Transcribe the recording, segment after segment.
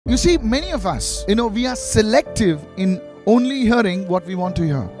You see, many of us, we are selective in only hearing what we want to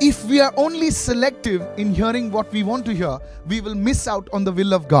hear. If we are only selective in hearing what we want to hear, we will miss out on the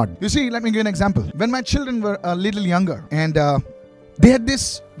will of God. You see, let me give you an example. When my children were a little younger and they had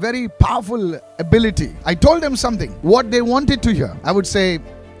this very powerful ability. I told them something, what they wanted to hear. I would say,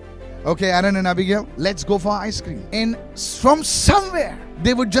 okay, Aaron and Abigail, let's go for ice cream. And from somewhere,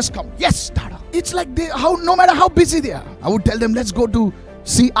 they would just come, yes, Dada. It's like no matter how busy they are. I would tell them, let's go to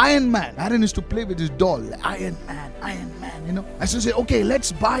see Iron Man. Aaron used to play with his doll, Iron Man. I used to say, okay,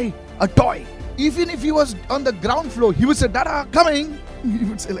 let's buy a toy. Even if he was on the ground floor, he would say, Dada, coming. He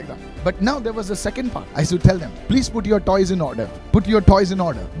would say like that. But now there was the second part. I used to tell them, please put your toys in order. Put your toys in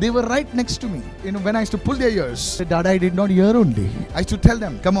order. They were right next to me. When I used to pull their ears, Dada, I did not hear only. I used to tell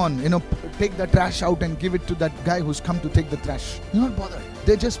them, come on, take the trash out and give it to that guy who's come to take the trash. You're not bothered.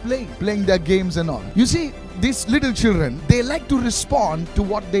 They're just playing their games and all. You see, these little children, they like to respond to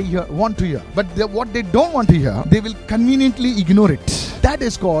what they want to hear. But what they don't want to hear, they will conveniently ignore it. That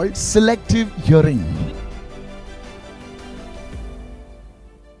is called selective hearing.